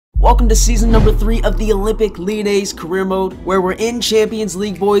Welcome to season number 3 of the Olympique Lyonnais career mode, where we're in Champions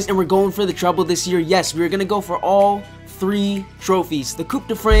League, boys, and we're going for the treble this year. Yes, we're gonna go for all 3 trophies: the Coupe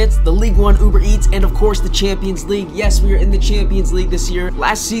de France, the Ligue 1 Uber Eats, and of course the Champions League. Yes, we are in the Champions League this year.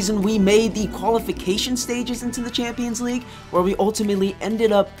 Last season we made the qualification stages into the Champions League, where we ultimately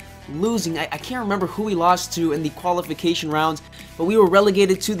ended up losing. I can't remember who we lost to in the qualification rounds, but we were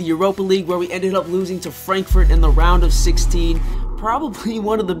relegated to the Europa League, where we ended up losing to Frankfurt in the round of 16. Probably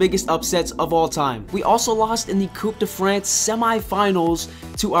one of the biggest upsets of all time. We also lost in the Coupe de France semi-finals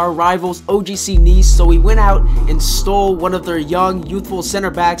to our rivals OGC Nice, so we went out and stole one of their young, youthful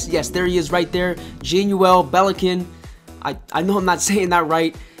center backs. Yes, there he is right there, Januel Bellican. I know I'm not saying that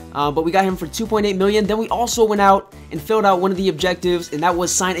right, but we got him for 2.8 million. Then we also went out and filled out one of the objectives, and that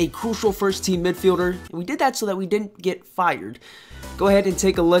was sign a crucial first-team midfielder. And we did that so that we didn't get fired. Go ahead and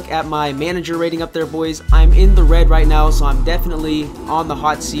take a look at my manager rating up there, boys. I'm in the red right now, so I'm definitely on the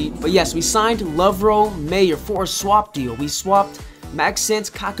hot seat. But yes, we signed Lovro Majer for a swap deal. We swapped Maxence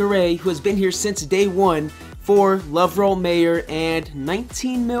Kakare, who has been here since day 1, for Lovro Majer and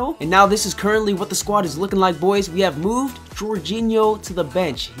 19 mil. And now this is currently what the squad is looking like, boys. We have moved Jorginho to the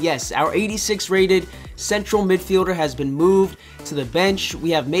bench. Yes, our 86 rated central midfielder has been moved to the bench.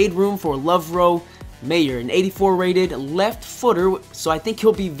 We have made room for Lovro Majer, an 84 rated left footer, so I think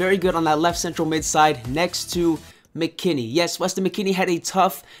he'll be very good on that left central mid side next to McKinney. Yes, Weston McKinney had a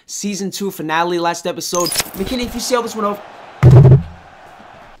tough season 2 finale last episode. McKinney, if you see how this went over.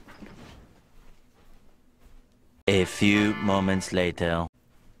 A few moments later.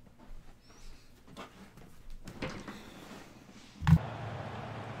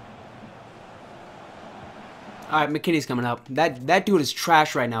 Alright, McKinney's coming up. That dude is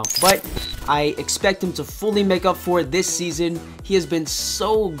trash right now, but I expect him to fully make up for it this season. He has been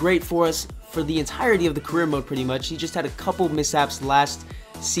so great for us for the entirety of the career mode, pretty much. He just had a couple mishaps last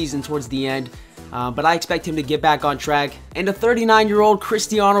season towards the end, but I expect him to get back on track. And the 39-year-old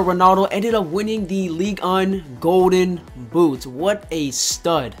Cristiano Ronaldo ended up winning the Ligue 1 Golden Boot. What a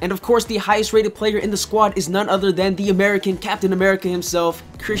stud. And of course, the highest rated player in the squad is none other than the American Captain America himself,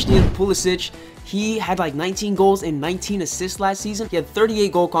 Christian Pulisic. He had like 19 goals and 19 assists last season. He had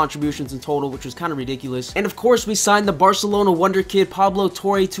 38 goal contributions in total, which was kind of ridiculous. And of course, we signed the Barcelona wonder kid Pablo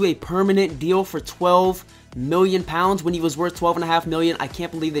Torre to a permanent deal for 12 million pounds when he was worth 12.5 million. I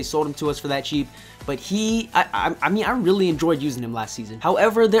can't believe they sold him to us for that cheap. But I mean, I really enjoyed using him last season.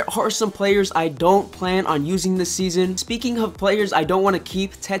 However, there are some players I don't plan on using this season. Speaking of players I don't want to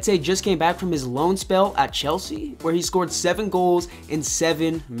keep, Tete just came back from his loan spell at Chelsea, where he scored 7 goals in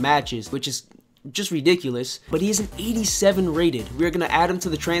 7 matches, which is just ridiculous. But he is an 87 rated. We're gonna add him to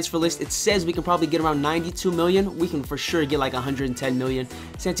the transfer list. It says we can probably get around 92 million. We can for sure get like 110 million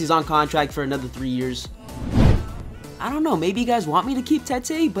since he's on contract for another 3 years. I don't know, maybe you guys want me to keep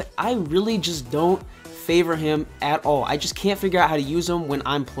Tete, but I really just don't favor him at all. I just can't figure out how to use him when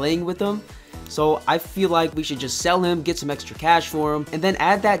I'm playing with him. So I feel like we should just sell him, get some extra cash for him, and then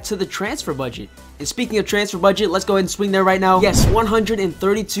add that to the transfer budget. And speaking of transfer budget, let's go ahead and swing there right now. Yes,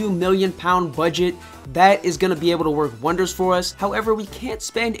 132 million pound budget. That is going to be able to work wonders for us. However, we can't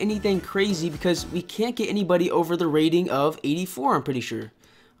spend anything crazy because we can't get anybody over the rating of 84, I'm pretty sure.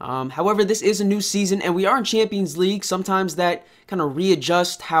 However, this is a new season and we are in Champions League. Sometimes that kind of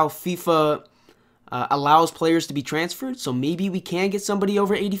readjusts how FIFA allows players to be transferred, so maybe we can get somebody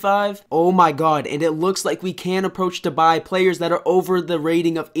over 85. Oh my god, and it looks like we can approach to buy players that are over the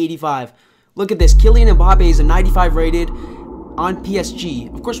rating of 85. Look at this, Kylian Mbappe is a 95 rated on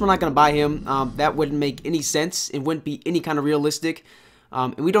PSG. Of course, we're not going to buy him. That wouldn't make any sense. It wouldn't be any kind of realistic.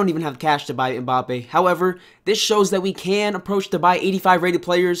 And we don't even have cash to buy Mbappe. However, this shows that we can approach to buy 85 rated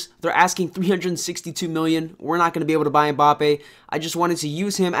players. They're asking 362 million. We're not going to be able to buy Mbappe. I just wanted to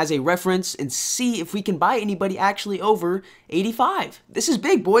use him as a reference and see if we can buy anybody actually over 85. This is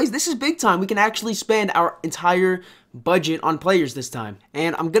big, boys. This is big time. We can actually spend our entire budget on players this time.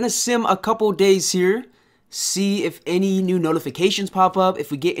 And I'm going to sim a couple days here, see if any new notifications pop up,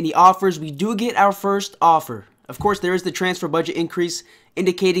 if we get any offers. We do get our first offer. Of course, there is the transfer budget increase,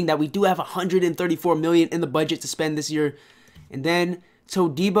 indicating that we do have 134 million in the budget to spend this year. And then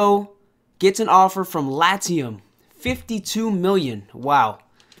Todibo gets an offer from Latium, 52 million. Wow.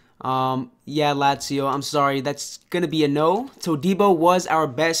 Yeah, Lazio, I'm sorry, that's gonna be a no. Todibo was our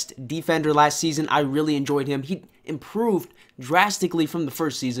best defender last season. I really enjoyed him. He improved drastically from the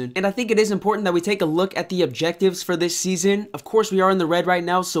first season. And I think it is important that we take a look at the objectives for this season. Of course, we are in the red right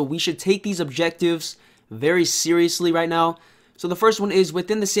now, so we should take these objectives very seriously right now. So the first one is,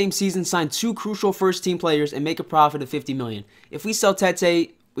 within the same season, sign 2 crucial first team players and make a profit of 50 million. If we sell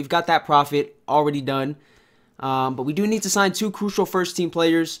Tete, we've got that profit already done. But we do need to sign 2 crucial first-team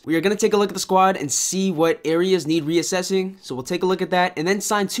players. We are going to take a look at the squad and see what areas need reassessing. So we'll take a look at that and then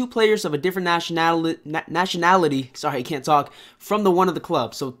sign 2 players of a different nationality. Sorry, I can't talk. From the one of the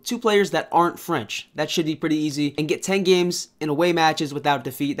club. So 2 players that aren't French. That should be pretty easy. And get 10 games in away matches without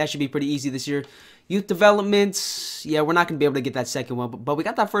defeat. That should be pretty easy this year. Youth development. Yeah, we're not going to be able to get that second one. But we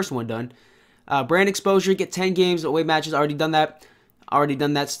got that first one done. Brand exposure. Get 10 games away matches. Already done that. Already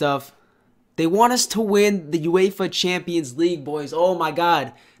done that stuff. They want us to win the UEFA Champions League, boys. Oh my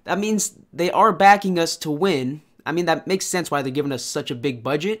God. That means they are backing us to win. I mean, that makes sense why they're giving us such a big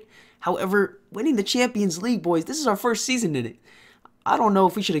budget. However, winning the Champions League, boys, this is our first season in it. I don't know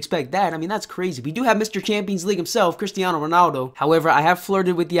if we should expect that. I mean, that's crazy. We do have Mr. Champions League himself, Cristiano Ronaldo. However, I have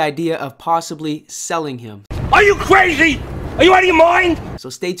flirted with the idea of possibly selling him. Are you crazy? Are you out of your mind? So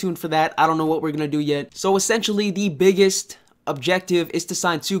stay tuned for that. I don't know what we're going to do yet. So essentially, the biggest objective is to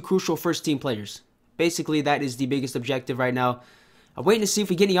sign 2 crucial first-team players. Basically, that is the biggest objective right now. I'm waiting to see if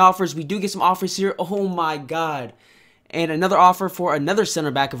we get any offers. We do get some offers here. Oh my God. And another offer for another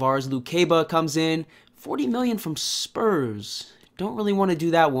center back of ours, Lucaba, comes in. 40 million from Spurs. Don't really want to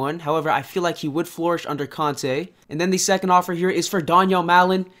do that one. However, I feel like he would flourish under Conte. And then the second offer here is for Daniel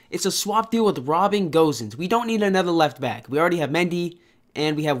Malin. It's a swap deal with Robin Gosens. We don't need another left back. We already have Mendy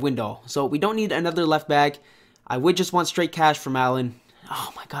and we have Windall. So we don't need another left back. I would just want straight cash for Malin.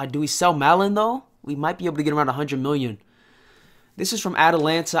 Oh my God, do we sell Malin though? We might be able to get around 100 million. This is from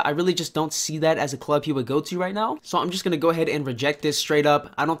Atalanta. I really just don't see that as a club he would go to right now. So I'm just going to go ahead and reject this straight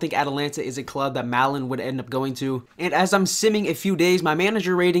up. I don't think Atalanta is a club that Malin would end up going to. And as I'm simming a few days, my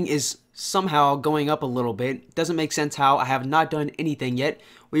manager rating is somehow going up a little bit. Doesn't make sense how. I have not done anything yet.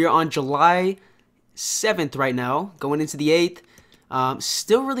 We are on July 7th right now, going into the 8th.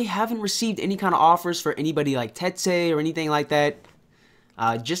 Still really haven't received any kind of offers for anybody like Tete or anything like that.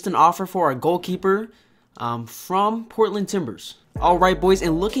 Just an offer for our goalkeeper from Portland Timbers. Alright boys,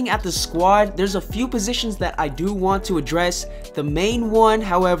 and looking at the squad, there's a few positions that I do want to address. The main one,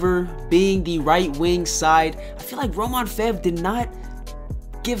 however, being the right wing side. I feel like Romain Feb did not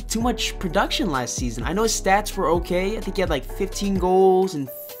give too much production last season. I know his stats were okay. I think he had like 15 goals and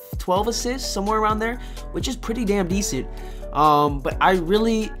 12 assists, somewhere around there, which is pretty damn decent. But I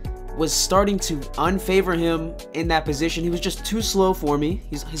really was starting to unfavor him in that position. He was just too slow for me.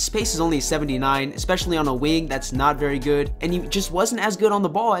 His pace is only 79, especially on a wing. That's not very good. And he just wasn't as good on the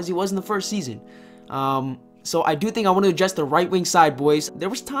ball as he was in the first season. So I do think I want to adjust the right wing side, boys. There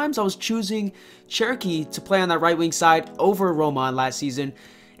was times I was choosing Cherokee to play on that right wing side over Roman last season.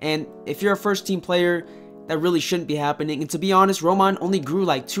 And if you're a first team player, that really shouldn't be happening. And to be honest, Roman only grew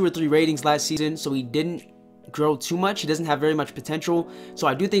like 2 or 3 ratings last season, so he didn't grow too much. He doesn't have very much potential. So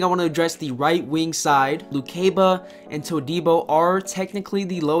I do think I want to address the right wing side. Lucaba and Todibo are technically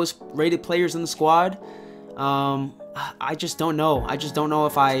the lowest rated players in the squad. I just don't know. I just don't know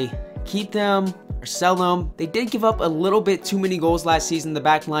if I keep them or sell them. They did give up a little bit too many goals last season. The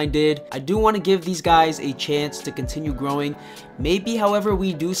back line did. I do want to give these guys a chance to continue growing. Maybe, however,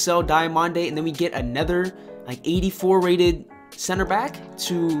 we do sell Diamande and then we get another like 84 rated center back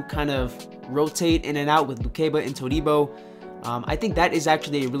to kind of rotate in and out with Lucaba and Todibo. I think that is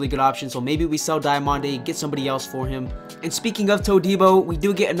actually a really good option. So maybe we sell Diamande, get somebody else for him. And speaking of Todibo, we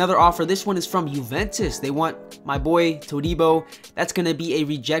do get another offer. This one is from Juventus. They want my boy Todibo. That's going to be a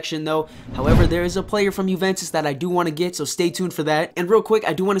rejection though. However, there is a player from Juventus that I do want to get, so stay tuned for that. And real quick,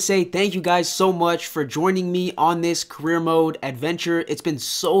 I do want to say thank you guys so much for joining me on this career mode adventure. It's been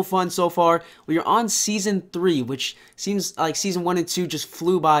so fun so far. We are on season 3, which seems like season 1 and 2 just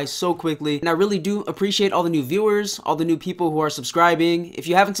flew by so quickly. And I really do appreciate all the new viewers, all the new people who are subscribing. If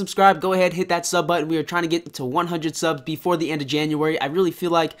you haven't subscribed, go ahead, hit that sub button. We are trying to get to 100 subs before the end of January. I really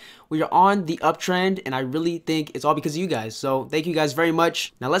feel like we are on the uptrend, and I really think it's all because of you guys. So thank you guys very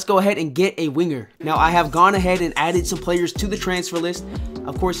much. Now let's go ahead and get a winger. Now I have gone ahead and added some players to the transfer list.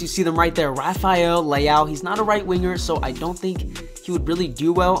 Of course, you see them right there. Rafael Leao. He's not a right winger, so I don't think he would really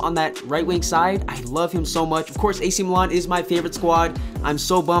do well on that right wing side. I love him so much. Of course, AC Milan is my favorite squad. I'm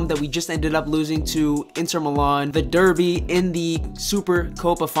so bummed that we just ended up losing to Inter Milan. The derby in the Super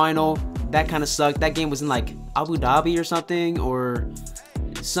Copa final, that kind of sucked. That game was in like Abu Dhabi or something, or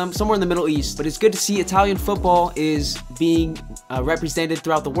somewhere in the Middle East. But it's good to see Italian football is being represented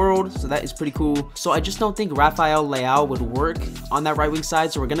throughout the world, so that is pretty cool. So I just don't think Rafael Leao would work on that right wing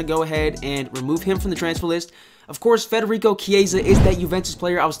side, so we're gonna go ahead and remove him from the transfer list. Of course, Federico Chiesa is that Juventus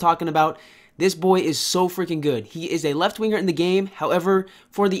player I was talking about. This boy is so freaking good. He is a left winger in the game. However,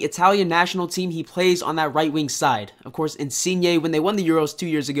 for the Italian national team, he plays on that right wing side. Of course, Insigne, when they won the Euros 2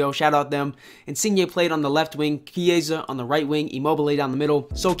 years ago, shout out them, Insigne played on the left wing, Chiesa on the right wing, Immobile down the middle.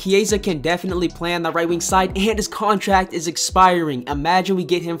 So Chiesa can definitely play on the right wing side, and his contract is expiring. Imagine we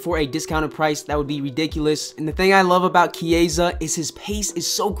get him for a discounted price. That would be ridiculous. And the thing I love about Chiesa is his pace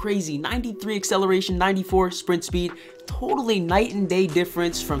is so crazy. 93 acceleration, 94 sprint speed. Totally night and day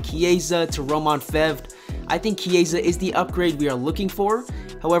difference from Chiesa to Roman Fevd. I think Chiesa is the upgrade we are looking for.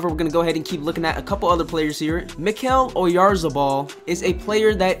 However, we're going to go ahead and keep looking at a couple other players here. Mikel Oyarzabal is a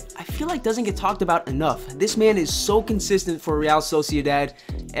player that I feel like doesn't get talked about enough. This man is so consistent for Real Sociedad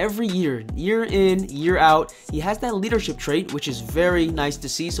every year, year in, year out. He has that leadership trait, which is very nice to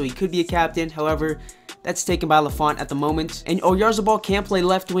see, so he could be a captain. However, that's taken by Lafont at the moment. And Oyarzabal can play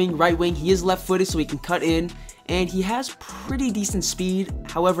left wing, right wing. He is left-footed, so he can cut in. And he has pretty decent speed.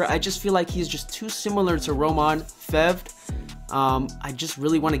 However, I just feel like he's just too similar to Roman Fevd. I just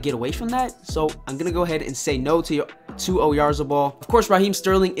really want to get away from that. So I'm going to go ahead and say no to Oyarzabal. Of course, Raheem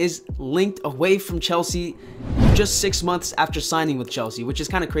Sterling is linked away from Chelsea just 6 months after signing with Chelsea, which is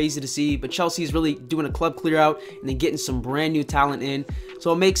kind of crazy to see. But Chelsea is really doing a club clear out and then getting some brand new talent in.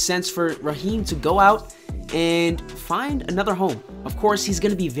 So it makes sense for Raheem to go out and find another home. Of course, he's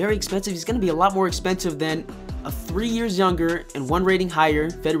going to be very expensive. He's going to be a lot more expensive than a 3 years younger and 1 rating higher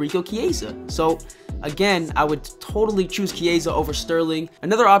Federico Chiesa. So again, I would totally choose Chiesa over Sterling.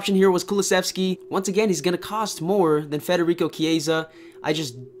 Another option here was Kulusevski. Once again, he's going to cost more than Federico Chiesa.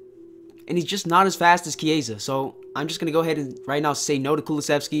 And he's just not as fast as Chiesa. So I'm just going to go ahead and right now say no to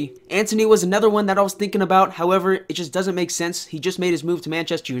Kulusevski. Antony was another one that I was thinking about. However, it just doesn't make sense. He just made his move to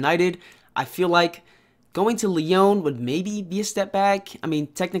Manchester United. I feel like going to Lyon would maybe be a step back. I mean,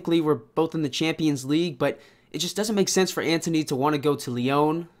 technically, we're both in the Champions League, but it just doesn't make sense for Antony to want to go to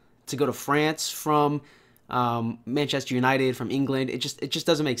Lyon, to go to France from Manchester United, from England. It just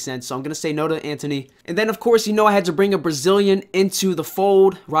doesn't make sense. So I'm going to say no to Antony. And then, of course, you know I had to bring a Brazilian into the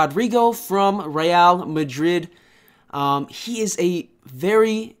fold. Rodrigo from Real Madrid. He is a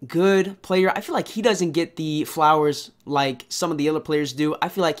very good player. I feel like he doesn't get the flowers like some of the other players do. I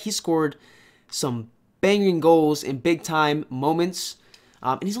feel like he scored some banging goals in big-time moments.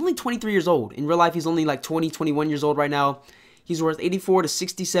 And he's only 23 years old. In real life, he's only like 20, 21 years old right now. He's worth 84 to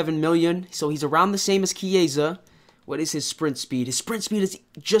 67 million. So he's around the same as Chiesa. What is his sprint speed? His sprint speed is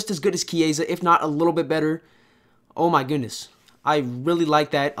just as good as Chiesa, if not a little bit better. Oh my goodness. I really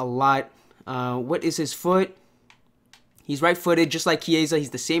like that a lot. What is his foot? He's right-footed, just like Chiesa. He's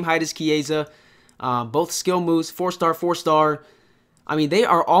the same height as Chiesa. Both skill moves, 4-star, 4-star. I mean, they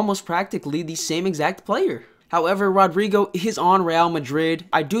are almost practically the same exact player. However, Rodrigo is on Real Madrid.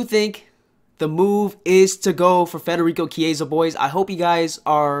 I do think the move is to go for Federico Chiesa, boys. I hope you guys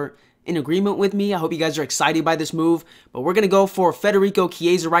are in agreement with me. I hope you guys are excited by this move. But we're going to go for Federico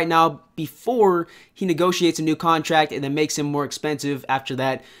Chiesa right now before he negotiates a new contract and then makes him more expensive after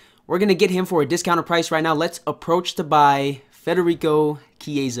that. We're going to get him for a discounted price right now. Let's approach to buy Federico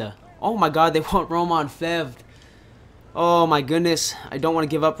Chiesa. Oh my God, they want Roman Fevd. Oh my goodness, I don't want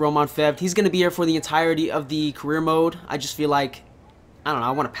to give up Roman Fevd. He's going to be here for the entirety of the career mode. I just feel like, I don't know,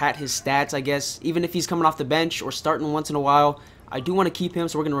 I want to pat his stats, I guess. Even if he's coming off the bench or starting once in a while, I do want to keep him,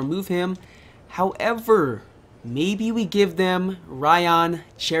 so we're going to remove him. However, maybe we give them Ryan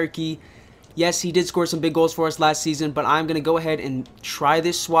Cherki. Yes, he did score some big goals for us last season, but I'm going to go ahead and try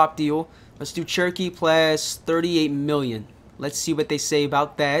this swap deal. Let's do Cherki plus 38 million. Let's see what they say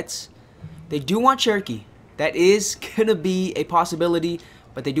about that. They do want Cherki. That is going to be a possibility,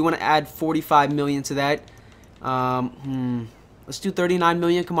 but they do want to add 45 million to that. Let's do 39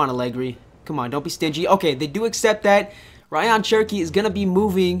 million. Come on, Allegri. Come on, don't be stingy. Okay, they do accept that. Ryan Cherki is going to be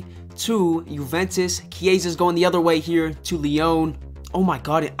moving to Juventus. Chiesa is going the other way here to Lyon. Oh my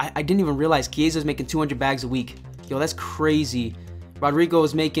God, I didn't even realize Chiesa is making 200 bags a week. Yo, that's crazy. Rodrigo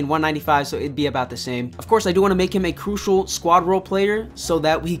is making 195, so it'd be about the same. Of course, I do want to make him a crucial squad role player so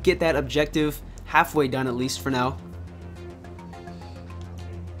that we get that objective halfway done, at least for now.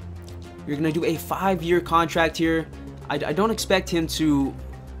 You're going to do a 5-year contract here. I don't expect him to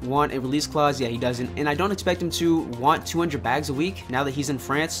want a release clause. Yeah, he doesn't. And I don't expect him to want 200 bags a week now that he's in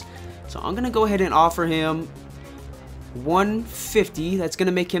France. So I'm going to go ahead and offer him 150. That's going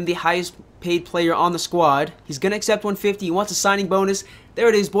to make him the highest paid player on the squad. He's going to accept 150. He wants a signing bonus. There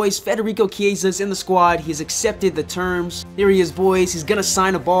it is, boys. Federico Chiesa's in the squad. He's accepted the terms. Here he is, boys. He's going to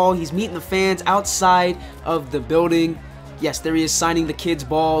sign a ball. He's meeting the fans outside of the building. Yes, there he is, signing the kids'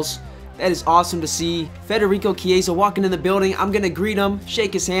 balls. That is awesome to see. Federico Chiesa walking in the building. I'm going to greet him,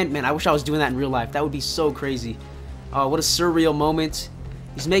 shake his hand. Man, I wish I was doing that in real life. That would be so crazy. What a surreal moment.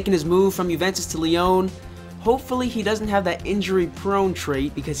 He's making his move from Juventus to Lyon. Hopefully he doesn't have that injury-prone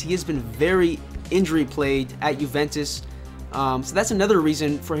trait because he has been very injury-plagued at Juventus. So that's another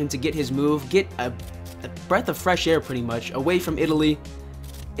reason for him to get his move. Get a breath of fresh air pretty much away from Italy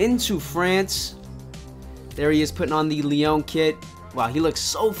into France. There he is putting on the Lyon kit. Wow, he looks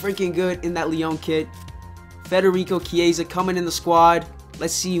so freaking good in that Lyon kit. Federico Chiesa coming in the squad.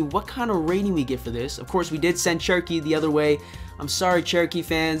 Let's see what kind of rating we get for this. Of course, we did send Cherokee the other way. I'm sorry, Cherokee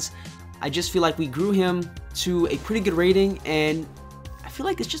fans. I just feel like we grew him to a pretty good rating, and I feel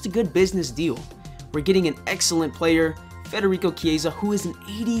like it's just a good business deal. We're getting an excellent player, Federico Chiesa, who is an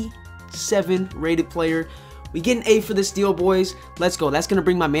 87 rated player. We get an A for this deal, boys. Let's go. That's going to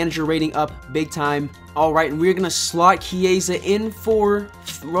bring my manager rating up big time. All right, and we're going to slot Chiesa in for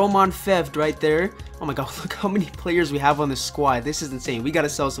Roman Fevd right there. Oh my god, look how many players we have on this squad. This is insane. We got to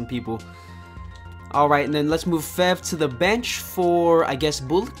sell some people. All right, and then let's move Fev to the bench for, I guess,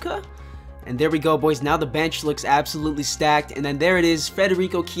 Bulka. And there we go, boys. Now the bench looks absolutely stacked. And then there it is,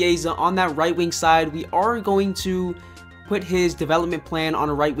 Federico Chiesa on that right wing side. We are going to put his development plan on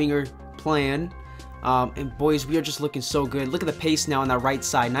a right winger plan. And boys, we are just looking so good. Look at the pace now on that right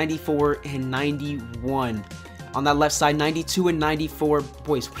side, 94 and 91. On that left side, 92 and 94.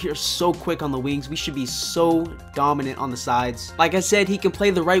 Boys, we are so quick on the wings. We should be so dominant on the sides. Like I said, he can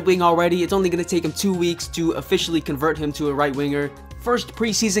play the right wing already. It's only going to take him 2 weeks to officially convert him to a right winger. First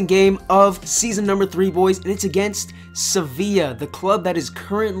preseason game of season number 3, boys, and it's against Sevilla, the club that is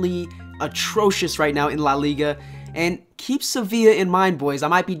currently atrocious right now in La Liga. And keep Sevilla in mind, boys. I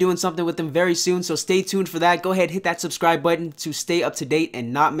might be doing something with them very soon, so stay tuned for that. Go ahead, hit that subscribe button to stay up to date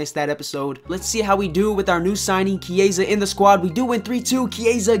and not miss that episode. Let's see how we do with our new signing, Chiesa, in the squad. We do win 3-2.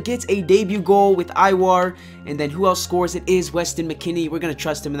 Chiesa gets a debut goal with Iwar. And then who else scores? It is Weston McKennie. We're going to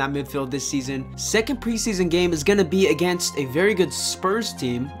trust him in that midfield this season. Second preseason game is going to be against a very good Spurs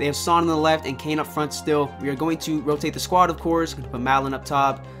team. They have Son on the left and Kane up front still. We are going to rotate the squad, of course. Going to put Malin up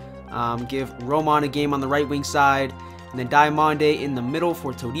top. Give Roman a game on the right wing side, and then Diamande in the middle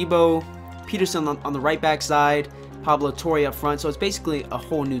for Todibo, Peterson on the right back side, Pablo Torre up front. So it's basically a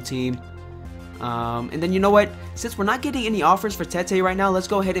whole new team. And then you know what? Since we're not getting any offers for Tete right now, let's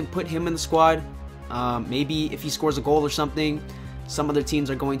go ahead and put him in the squad. Maybe if he scores a goal or something, some other teams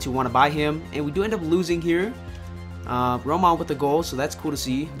are going to want to buy him. And we do end up losing here. Roman with the goal, so that's cool to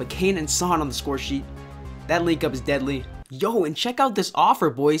see. But Kane and Son on the score sheet. That link up is deadly. Yo, and check out this offer,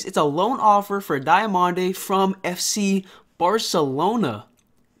 boys. It's a loan offer for Diamande from FC Barcelona.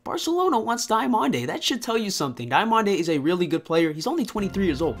 Barcelona wants Diamande. That should tell you something. Diamande is a really good player. He's only 23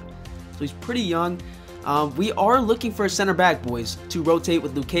 years old, so he's pretty young. We are looking for a center back, boys, to rotate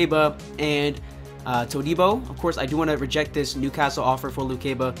with Lukeba and Todibo. Of course, I do want to reject this Newcastle offer for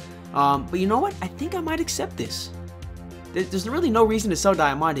Lukeba. But you know what? I think I might accept this. There's really no reason to sell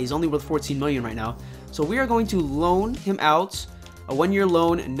Diamande. He's only worth 14 million right now. So we are going to loan him out, a 1-year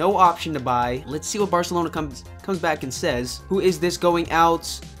loan, no option to buy. Let's see what Barcelona comes back and says. Who is this going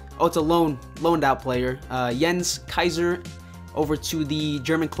out? Oh, it's a loaned out player. Jens Kaiser over to the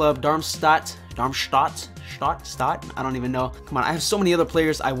German club Darmstadt. I don't even know. Come on, I have so many other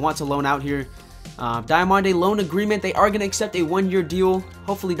players I want to loan out here. Diamande loan agreement. They are going to accept a 1-year deal.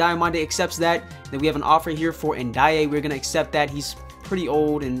 Hopefully Diamande accepts that. Then we have an offer here for Ndiaye. We're going to accept that. He's pretty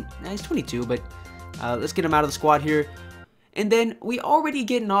old and he's 22, but let's get him out of the squad here. And then we already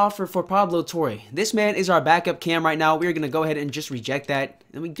get an offer for Pablo Torre. This man is our backup cam right now. We're going to go ahead and just reject that.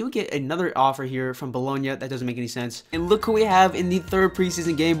 And we do get another offer here from Bologna. That doesn't make any sense. And look who we have in the third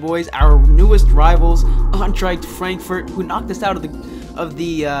preseason game, boys. Our newest rivals, Eintracht Frankfurt, who knocked us out of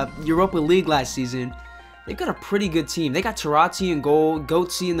the Europa League last season. They've got a pretty good team. They got Taratti in goal,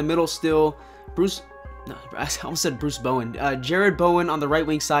 Goetze in the middle still, I almost said Bruce Bowen. JoeRed Bowen on the right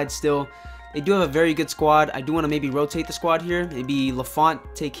wing side still. They do have a very good squad. I do want to maybe rotate the squad here. Maybe Lafont,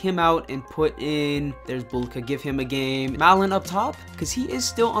 take him out and put in, there's Bulka, give him a game. Malin up top, because he is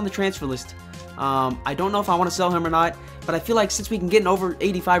still on the transfer list. I don't know if I want to sell him or not, but I feel like since we can get an over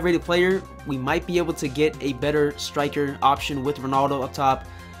 85 rated player, we might be able to get a better striker option with Ronaldo up top.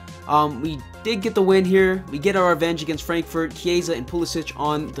 We did get the win here. We get our revenge against Frankfurt. Chiesa and Pulisic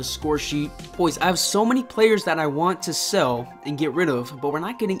on the score sheet. Boys, I have so many players that I want to sell and get rid of, but we're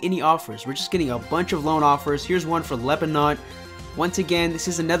not getting any offers. We're just getting a bunch of loan offers. Here's one for Lebanon. Once again, this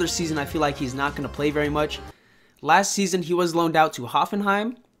is another season I feel like he's not going to play very much. Last season, he was loaned out to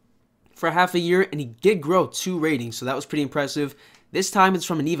Hoffenheim for half a year, and he did grow 2 ratings, so that was pretty impressive. This time, it's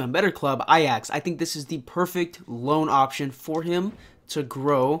from an even better club, Ajax. I think this is the perfect loan option for him to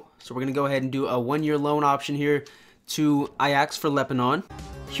grow. So we're going to go ahead and do a 1-year loan option here to Ajax for Lebanon.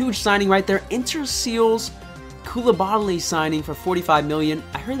 Huge signing right there. Interseals Koulibaly signing for 45 million.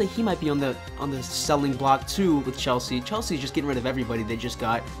 I heard that he might be on the selling block too with Chelsea. Chelsea's just getting rid of everybody they just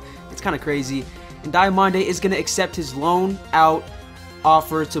got. It's kind of crazy. And Diamande is going to accept his loan out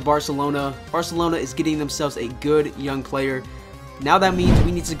offer to Barcelona. Barcelona is getting themselves a good young player. Now that means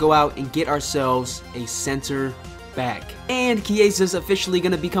we need to go out and get ourselves a center back. And Chiesa's officially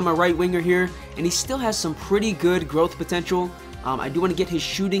going to become a right winger here, and he still has some pretty good growth potential. I do want to get his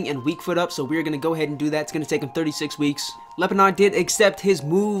shooting and weak foot up, so we're going to go ahead and do that. It's going to take him 36 weeks. Lebanon did accept his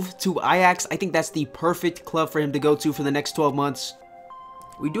move to Ajax. I think that's the perfect club for him to go to for the next 12 months.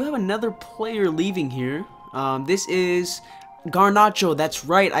 We do have another player leaving here. This is Garnacho. That's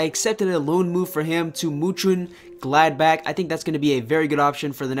right. I accepted a loan move for him to München Gladbach. I think that's going to be a very good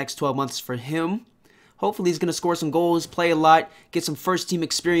option for the next 12 months for him. Hopefully he's going to score some goals, play a lot, get some first team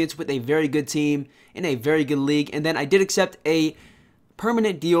experience with a very good team in a very good league. And then I did accept a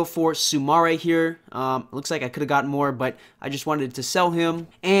permanent deal for Soumare here. Looks like I could have gotten more, but I just wanted to sell him.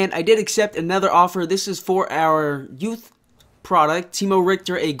 And I did accept another offer. This is for our youth product, Timo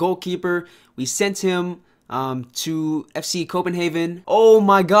Richter, a goalkeeper. We sent him to FC Copenhagen. Oh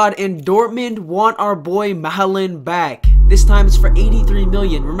my god, and Dortmund want our boy Malen back. This time it's for 83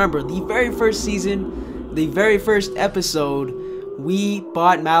 million. Remember, the very first season, the very first episode, we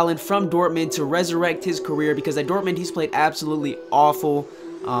bought Malen from Dortmund to resurrect his career, because at Dortmund he's played absolutely awful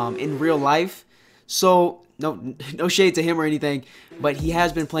in real life. So no shade to him or anything, but he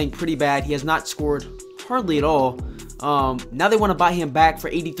has been playing pretty bad. He has not scored hardly at all. Now they want to buy him back for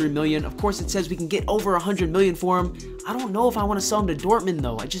 83 million. Of course, it says we can get over 100 million for him. I don't know if I want to sell him to Dortmund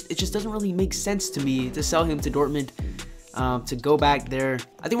though. It just doesn't really make sense to me to sell him to Dortmund, to go back there.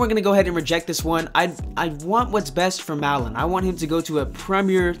 I think we're gonna go ahead and reject this one. I want what's best for Malen. I want him to go to a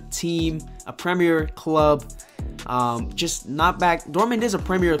Premier team, a Premier club. Just not back. Dortmund is a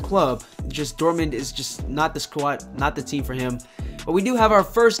Premier club. Just Dortmund is just not the squad, not the team for him. But we do have our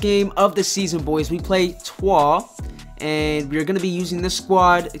first game of the season, boys. We play Troyes, and we're going to be using this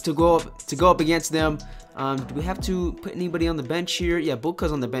squad to go up against them. Do we have to put anybody on the bench here? Yeah,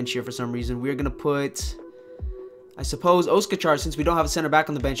 Bulka's on the bench here for some reason. We're going to put, I suppose, Oskachar, since we don't have a center back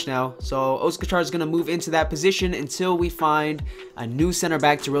on the bench now. So Oskachar is going to move into that position until we find a new center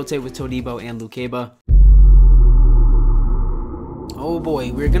back to rotate with Todibo and Lukeba. Oh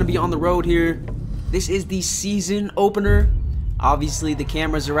boy, we're going to be on the road here. This is the season opener. Obviously, the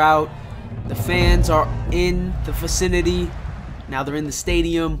cameras are out. The fans are in the vicinity. Now they're in the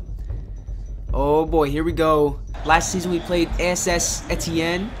stadium. Oh boy, here we go. Last season we played SS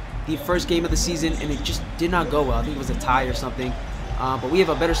Etienne, the first game of the season, and it just did not go well. I think it was a tie or something. But we have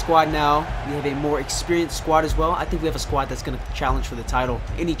a better squad now. We have a more experienced squad as well. I think we have a squad that's going to challenge for the title.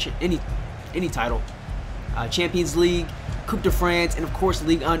 Any title. Champions League, Coupe de France, and of course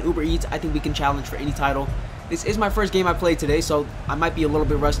Ligue 1 Uber Eats. I think we can challenge for any title. This is my first game I played today, so I might be a little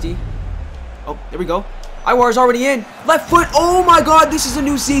bit rusty. Oh, there we go. Iwar is already in. Left foot. Oh my god, this is a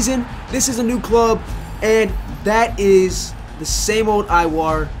new season. This is a new club. And that is the same old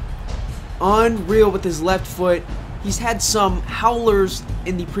Iwar. Unreal with his left foot. He's had some howlers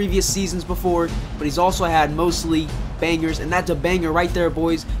in the previous seasons before, but he's also had mostly bangers, and that's a banger right there,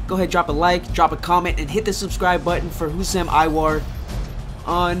 boys. Go ahead, drop a like, drop a comment, and hit the subscribe button for Houssem Iwar.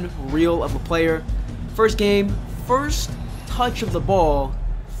 Unreal of a player. First game, first touch of the ball,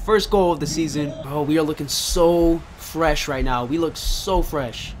 first goal of the season. Oh, we are looking so fresh right now. We look so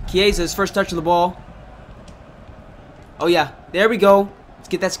fresh. Chiesa's first touch of the ball. Oh yeah, there we go. Let's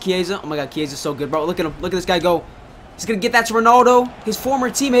get that to Chiesa. Oh my god, Chiesa's so good, bro. Look at him. Look at this guy go. He's gonna get that to Ronaldo, his former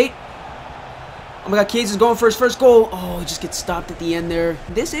teammate. Oh my god, Chiesa's going for his first goal. Oh, he just gets stopped at the end there.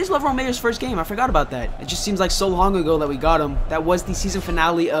 This is Lovro Majer's first game. I forgot about that. It just seems like so long ago that we got him. That was the season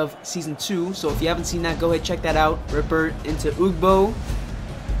finale of Season 2. So if you haven't seen that, go ahead, check that out. Ripper into Ugbo.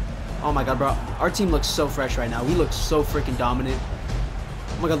 Oh my god, bro. Our team looks so fresh right now. We look so freaking dominant.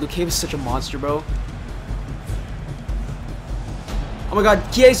 Oh my god, Luke is such a monster, bro. Oh my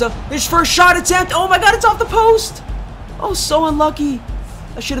god, Chiesa. His first shot attempt. Oh my god, it's off the post. Oh, so unlucky.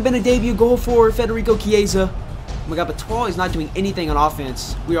 That should have been a debut goal for Federico Chiesa. Oh my god, but Troyes is not doing anything on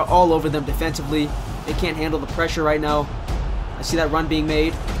offense. We are all over them defensively. They can't handle the pressure right now. I see that run being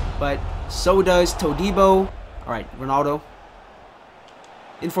made, but so does Todibo. Alright, Ronaldo.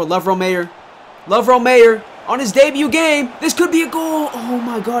 In for Lovro Majer. Lovro Majer on his debut game. This could be a goal. Oh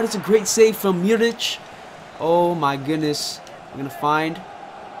my god, it's a great save from Muric. Oh my goodness. We're gonna find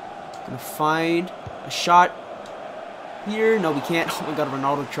a shot here. No, we can't. Oh my god,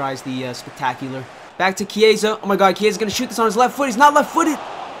 Ronaldo tries the spectacular. Back to Chiesa. Oh my god, Chiesa's gonna shoot this on his left foot. He's not left-footed.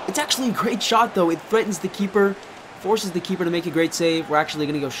 It's actually a great shot though. It threatens the keeper, forces the keeper to make a great save. We're actually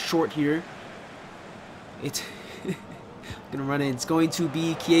gonna go short here. It's gonna run in. It's going to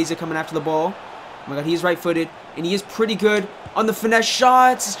be Chiesa coming after the ball. Oh my god, he's right-footed, and he is pretty good on the finesse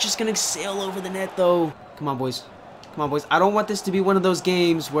shots. It's just gonna sail over the net, though. Come on, boys. Come on, boys. I don't want this to be one of those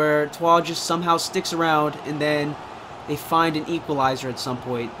games where Toile just somehow sticks around, and then they find an equalizer at some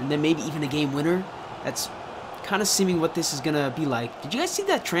point, and then maybe even a game winner. That's kind of seeming what this is gonna be like. Did you guys see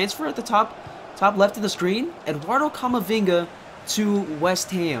that transfer at the top left of the screen? Eduardo Camavinga to West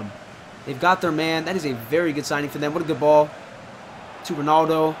Ham. They've got their man. That is a very good signing for them. What a good ball to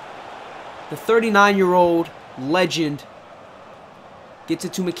Ronaldo. The 39-year-old legend gets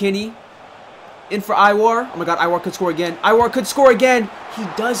it to McKinney. In for Iwar. Oh my god, Iwar could score again. Iwar could score again. He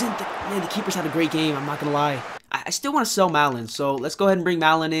doesn't. Man, the keeper's had a great game. I'm not going to lie. I still want to sell Malin, so let's go ahead and bring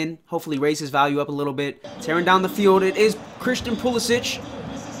Malin in. Hopefully raise his value up a little bit. Tearing down the field. It is Christian Pulisic.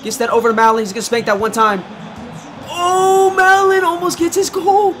 Gets that over to Malin. He's going to spank that one time. Oh, Malin almost gets his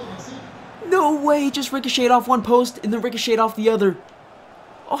goal. No way. Just ricocheted off one post and then ricocheted off the other.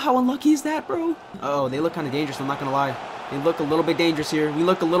 Oh, how unlucky is that, bro? Uh oh, they look kind of dangerous. I'm not going to lie. They look a little bit dangerous here. We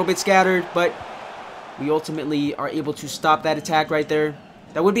look a little bit scattered, but we ultimately are able to stop that attack right there.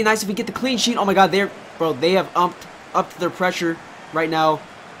 That would be nice if we get the clean sheet. Oh my god, they have upped their pressure right now.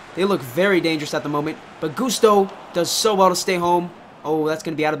 They look very dangerous at the moment. But Gusto does so well to stay home. Oh, that's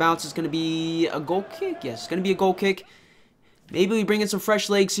going to be out of bounds. It's going to be a goal kick. Yes, it's going to be a goal kick. Maybe we bring in some fresh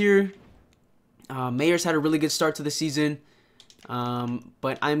legs here. Majer's had a really good start to the season.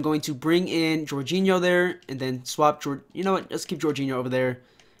 But I'm going to bring in Jorginho there and then swap you know what? Let's keep Jorginho over there.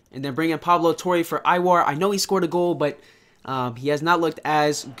 And then bring in Pablo Torre for Iwar. I know he scored a goal, but he has not looked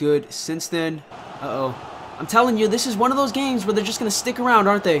as good since then. Uh-oh. I'm telling you, this is one of those games where they're just going to stick around,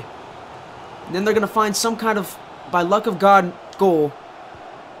 aren't they? And then they're going to find some kind of, by luck of God, goal.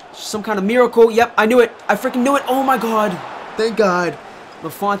 Some kind of miracle. Yep, I knew it. I freaking knew it. Oh my god. Thank God.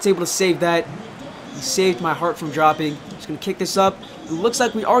 Lafont's able to save that. He saved my heart from dropping. Just going to kick this up. It looks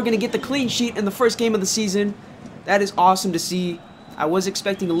like we are going to get the clean sheet in the first game of the season. That is awesome to see. I was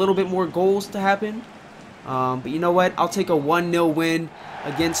expecting a little bit more goals to happen. But you know what? I'll take a 1-0 win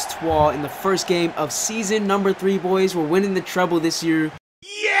against Toile in the first game of season number 3, boys. We're winning the treble this year.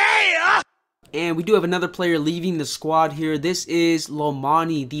 Yeah! And we do have another player leaving the squad here. This is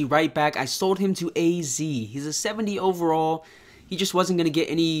Lomani, the right back. I sold him to AZ. He's a 70 overall. He just wasn't going to get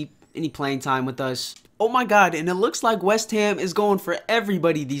any playing time with us. Oh my god, and it looks like West Ham is going for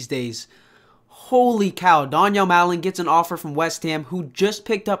everybody these days. Holy cow, Daniel Malin gets an offer from West Ham, who just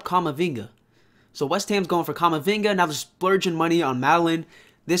picked up Camavinga. So West Ham's going for Camavinga, now they're splurging money on Malin.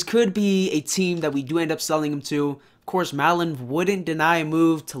 This could be a team that we do end up selling him to. Of course, Malin wouldn't deny a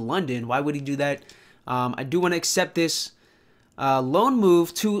move to London. Why would he do that? I do want to accept this loan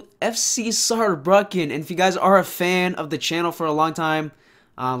move to FC Saarbrücken. And if you guys are a fan of the channel for a long time,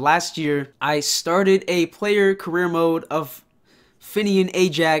 last year I started a player career mode of Finian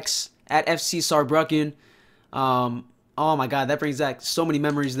Ajax at FC Saarbrücken. Oh my god, that brings back so many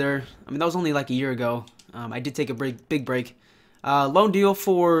memories there. I mean, that was only like a year ago. I did take a big break. Loan deal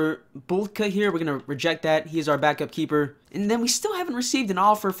for Bulka here. We're going to reject that. He is our backup keeper. And then we still haven't received an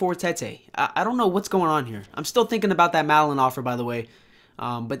offer for Tete. I don't know what's going on here. I'm still thinking about that Malin offer, by the way.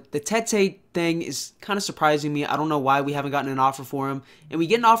 But the Tete thing is kind of surprising me. I don't know why we haven't gotten an offer for him. And we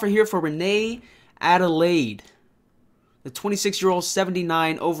get an offer here for Rene Adelaide. The 26-year-old,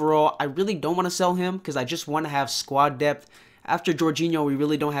 79 overall. I really don't want to sell him because I just want to have squad depth. After Jorginho, we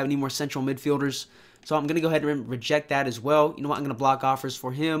really don't have any more central midfielders. So I'm going to go ahead and reject that as well. You know what? I'm going to block offers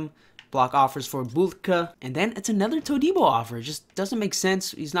for him. Block offers for Bulka. And then it's another Todibo offer. It just doesn't make sense.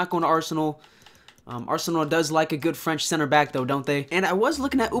 He's not going to Arsenal. Arsenal does like a good French center back, though, don't they? And I was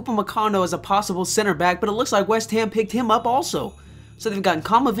looking at Upamecano as a possible center back, but it looks like West Ham picked him up also. So they've gotten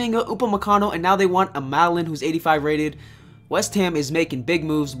Camavinga, Upamecano, and now they want a Malin who's 85 rated. West Ham is making big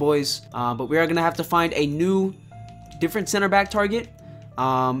moves, boys. But we are going to have to find a new, different center back target.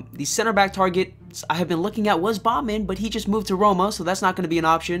 The center back target I have been looking at was Baumann, but he just moved to Roma, so that's not going to be an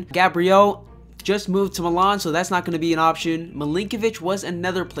option. Gabriel just moved to Milan, so that's not going to be an option. Milinkovic was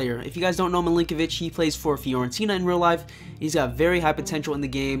another player. If you guys don't know Milinkovic, he plays for Fiorentina in real life. He's got very high potential in the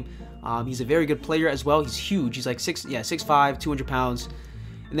game. He's a very good player as well. He's huge. He's like 6'5", 200 pounds.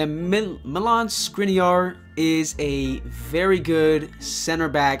 And then Milan Skriniar is a very good center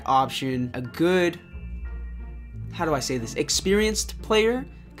back option. A good, how do I say this, experienced player.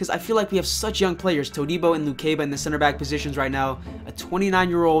 Because I feel like we have such young players, Todibo and Lukeba in the center back positions right now. A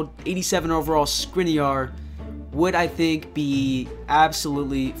 29-year-old, 87 overall Skriniar would, I think, be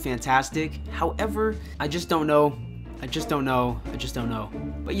absolutely fantastic. However, I just don't know. I just don't know. I just don't know.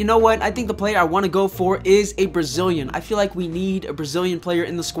 But you know what? I think the player I want to go for is a Brazilian. I feel like we need a Brazilian player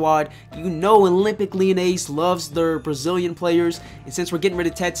in the squad. You know Olympique Lyonnais loves their Brazilian players. And since we're getting rid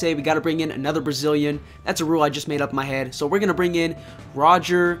of Tete, we got to bring in another Brazilian. That's a rule I just made up in my head. So we're going to bring in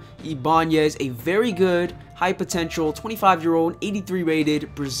Roger Ibanez, a very good, high potential, 25-year-old, 83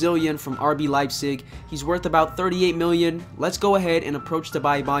 rated Brazilian from RB Leipzig. He's worth about 38 million. Let's go ahead and approach to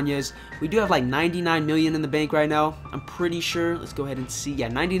buy Ibanez. We do have like 99 million in the bank right now. I'm pretty sure. Let's go ahead and see. Yeah,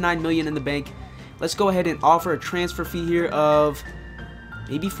 99 million in the bank. Let's go ahead and offer a transfer fee here of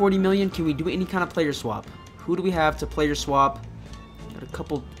maybe 40 million. Can we do any kind of player swap? Who do we have to player swap? Got a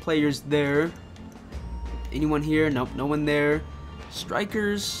couple players there. Anyone here? Nope, no one there.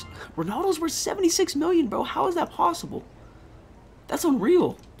 Strikers. Ronaldo's worth 76 million, bro. How is that possible? That's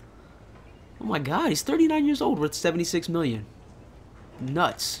unreal. Oh my god, he's 39 years old, worth 76 million.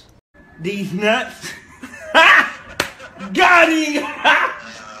 Nuts. These nuts. Got him.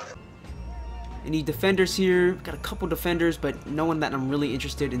 Any defenders here? Got a couple defenders, but no one that I'm really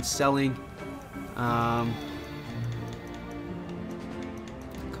interested in selling. A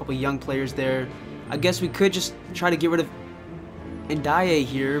couple young players there. I guess we could just try to get rid of Ndiaye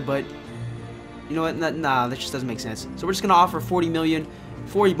here, but you know what? Nah, that just doesn't make sense. So we're just gonna offer 40 million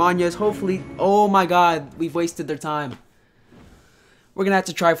for Ibanez. Hopefully, oh my god, we've wasted their time. We're gonna have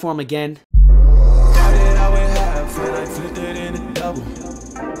to try for him again.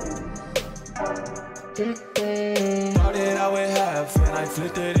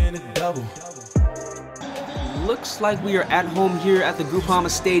 Looks like we are at home here at the Groupama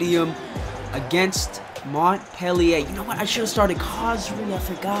Stadium against Montpellier. You know what? I should have started Khazri. I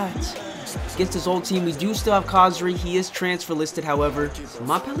forgot. Against his old team, we do still have Khazri. He is transfer listed, however.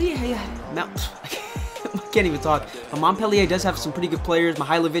 Montpellier, I can't even talk. But Montpellier does have some pretty good players.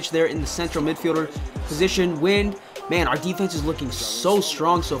 Mihailovic there in the central midfielder position. Wind. Man, our defense is looking so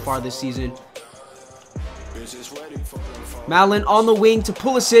strong so far this season. Malin on the wing to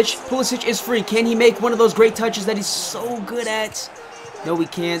Pulisic. Pulisic is free. Can he make one of those great touches that he's so good at? No, he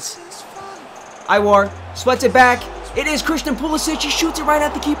can't. Iwar sweats it back. It is Christian Pulisic. He shoots it right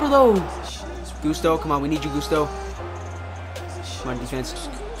at the keeper, though. Gusto, come on. We need you, Gusto. Come on, defense.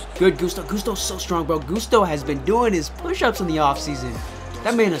 Good, Gusto. Gusto's so strong, bro. Gusto has been doing his push-ups in the offseason.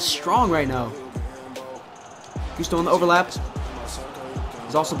 That man is strong right now. Gusto on the overlap.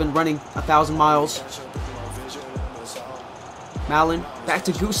 He's also been running 1,000 miles. Malin, back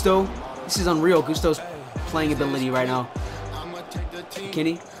to Gusto. This is unreal. Gusto's playing ability right now.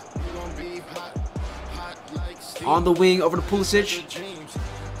 Kenny. On the wing, over to Pulisic.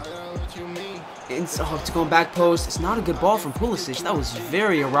 It's going back post. It's not a good ball from Pulisic. That was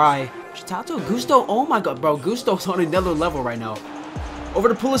very awry. Chitato, Gusto. Oh my god, bro. Gusto's on another level right now. Over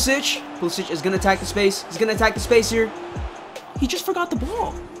to Pulisic. Pulisic is going to attack the space. He's going to attack the space here. He just forgot the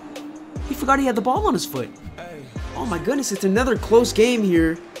ball. He forgot he had the ball on his foot. Oh my goodness, it's another close game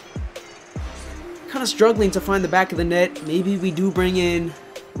here. Kind of struggling to find the back of the net. Maybe we do bring in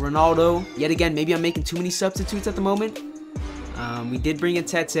Ronaldo. Yet again, maybe I'm making too many substitutes at the moment. We did bring in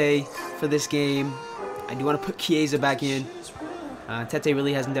Tete for this game. I do want to put Chiesa back in. Tete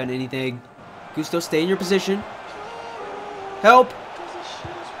really hasn't done anything. Gusto, stay in your position. Help!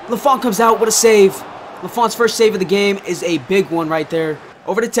 Lafont comes out. What a save. Lafont's first save of the game is a big one right there.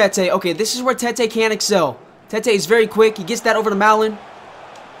 Over to Tete. Okay, this is where Tete can excel. Tete is very quick. He gets that over to Malin.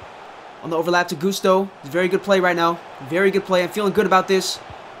 On the overlap to Gusto. It's a very good play right now. Very good play. I'm feeling good about this.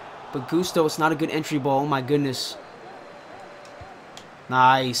 But Gusto, it's not a good entry ball. Oh my goodness.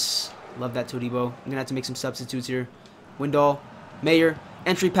 Nice. Love that Todibo. I'm going to have to make some substitutes here. Windall. Majer.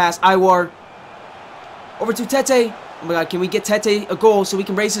 Entry pass. Iwar. Over to Tete. Oh my god, can we get Tete a goal so we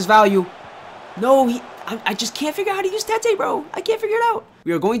can raise his value? No, I just can't figure out how to use Tete, bro. I can't figure it out.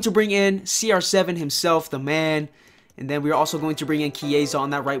 We are going to bring in CR7 himself, the man. And then we're also going to bring in Chiesa on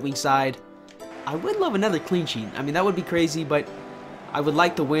that right wing side. I would love another clean sheet. I mean, that would be crazy, but I would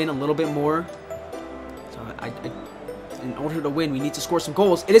like to win a little bit more. So in order to win, we need to score some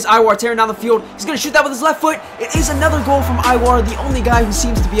goals. It is Iwar tearing down the field. He's going to shoot that with his left foot. It is another goal from Iwar, the only guy who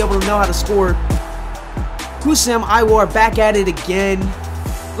seems to be able to know how to score. Husam Iwar back at it again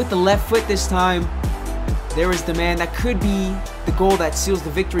with the left foot this time. There is the man. That could be the goal that seals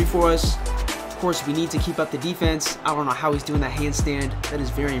the victory for us. Of course, we need to keep up the defense. I don't know how he's doing that handstand. That is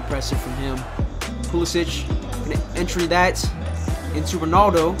very impressive from him. Pulisic going to entry that into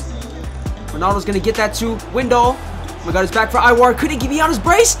Ronaldo. Ronaldo's going to get that to Windall. Oh my god, it's back for Iwar. Could he get me on his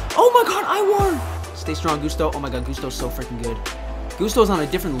brace? Oh my god, Iwar. Stay strong, Gusto. Oh my god, Gusto's so freaking good. Gusto's on a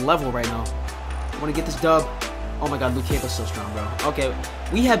different level right now. I want to get this dub. Oh my god, Luke Capo's so strong, bro. Okay,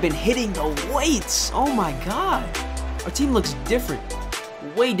 we have been hitting the weights. Oh my god. Our team looks different.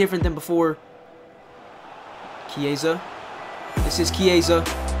 Way different than before. Chiesa. This is Chiesa.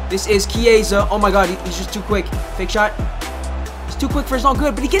 This is Chiesa. Oh my god, he's just too quick. Fake shot. He's too quick for his own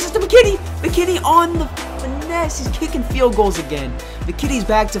good, but he gets it to McKinney. McKinney on the finesse. He's kicking field goals again. McKinney's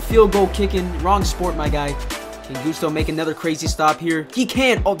back to field goal kicking. Wrong sport, my guy. Can Gusto make another crazy stop here? He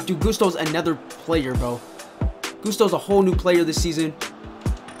can. Oh, dude, Gusto's another player, bro. Gusto's a whole new player this season.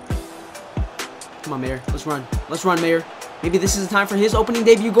 Come on, Majer. Let's run. Let's run, Majer. Maybe this is the time for his opening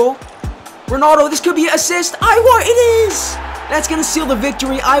debut goal. Ronaldo, this could be an assist. Iwar, it is! That's going to seal the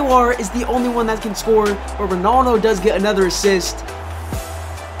victory. Iwar is the only one that can score, but Ronaldo does get another assist.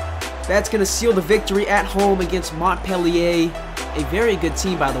 That's going to seal the victory at home against Montpellier. A very good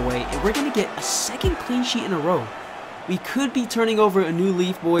team, by the way. And we're going to get a second clean sheet in a row. We could be turning over a new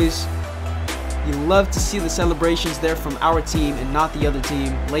leaf, boys. You love to see the celebrations there from our team and not the other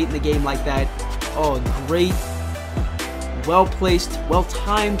team late in the game like that. Oh, great. Well-placed,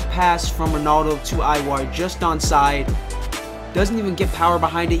 well-timed pass from Ronaldo to Iwar, just onside. Doesn't even get power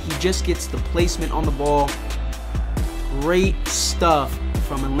behind it. He just gets the placement on the ball. Great stuff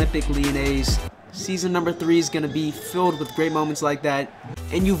from Olympique Lyonnais. Season number 3 is going to be filled with great moments like that.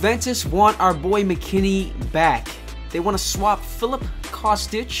 And Juventus want our boy McKinney back. They want to swap Filip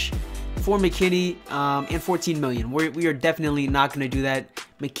Kostic for McKinney and 14 million. We are definitely not going to do that.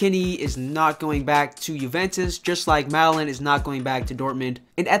 McKinney is not going back to Juventus, just like Malen is not going back to Dortmund.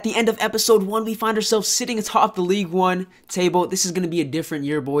 And at the end of episode 1, we find ourselves sitting atop the League 1 table. This is going to be a different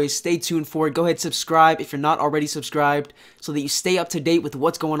year, boys. Stay tuned for it. Go ahead, subscribe if you're not already subscribed so that you stay up to date with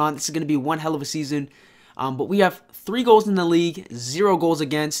what's going on. This is going to be one hell of a season. But we have 3 goals in the league, 0 goals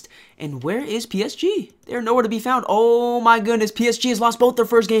against. And where is PSG? They're nowhere to be found. Oh my goodness, PSG has lost both their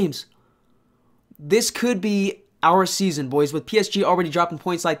first games. This could be our season, boys. With PSG already dropping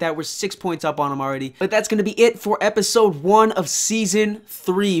points like that, we're 6 points up on them already. But that's going to be it for episode 1 of season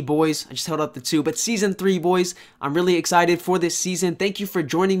 3, boys. I just held up the 2, but season 3, boys. I'm really excited for this season. Thank you for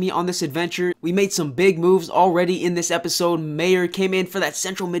joining me on this adventure. We made some big moves already in this episode. Majer came in for that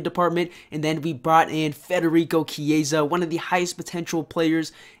central mid department, and then we brought in Federico Chiesa, one of the highest potential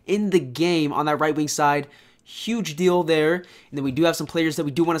players in the game on that right wing side. Huge deal there. And then we do have some players that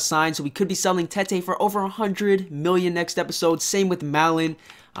we do want to sign, so we could be selling Tete for over 100 million next episode. Same with Malen.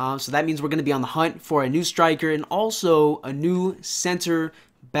 So that means we're going to be on the hunt for a new striker and also a new center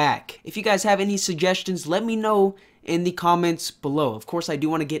back. If you guys have any suggestions, let me know in the comments below. Of course, I do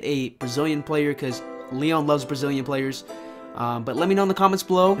want to get a Brazilian player because Lyon loves Brazilian players. But let me know in the comments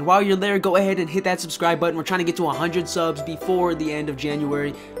below. And while you're there, go ahead and hit that subscribe button. We're trying to get to 100 subs before the end of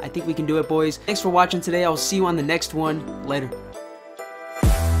January. I think we can do it, boys. Thanks for watching today. I'll see you on the next one. Later.